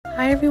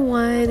Hi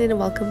everyone and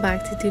welcome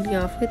back to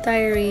Dunya Food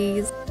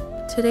Diaries.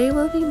 Today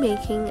we'll be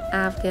making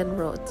Afghan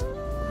Rout.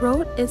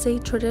 Rout is a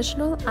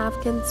traditional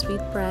Afghan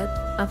sweetbread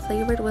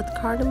flavored with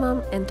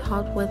cardamom and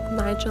topped with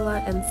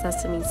Nigella and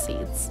sesame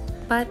seeds.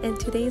 But in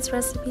today's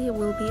recipe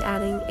we'll be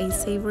adding a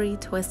savory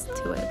twist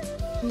to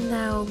it.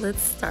 Now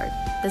let's start.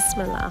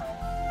 Bismillah.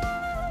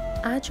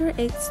 Add your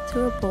eggs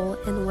to a bowl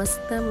and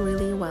whisk them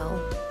really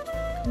well.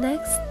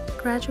 Next,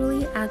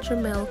 gradually add your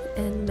milk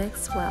and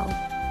mix well.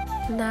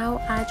 Now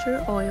add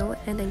your oil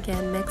and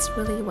again mix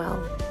really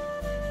well.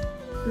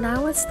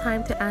 Now it's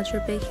time to add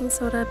your baking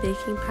soda,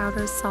 baking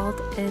powder, salt,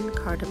 and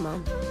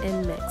cardamom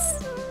and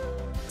mix.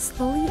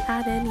 Slowly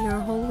add in your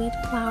whole wheat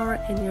flour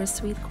and your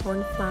sweet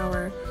corn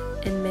flour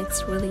and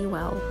mix really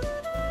well.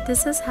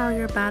 This is how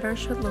your batter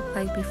should look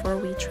like before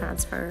we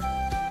transfer.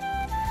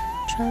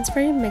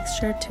 Transfer your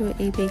mixture to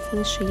a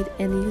baking sheet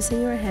and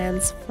using your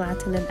hands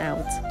flatten it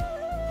out.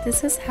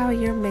 This is how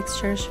your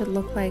mixture should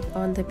look like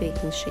on the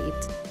baking sheet.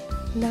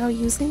 Now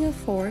using a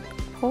fork,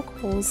 poke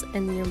holes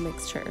in your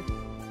mixture.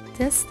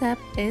 This step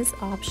is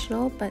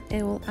optional but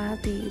it will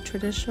add the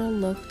traditional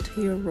look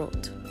to your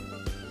rout.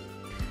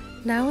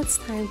 Now it's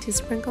time to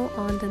sprinkle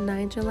on the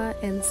Nigella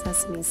and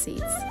sesame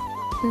seeds.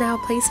 Now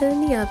place it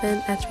in the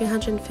oven at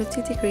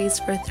 350 degrees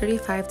for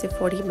 35 to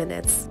 40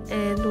 minutes.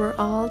 And we're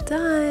all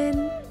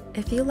done!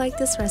 If you like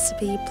this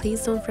recipe,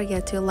 please don't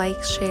forget to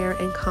like, share,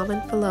 and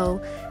comment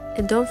below.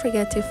 And don't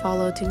forget to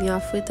follow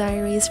Dunya Food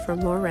Diaries for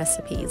more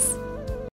recipes.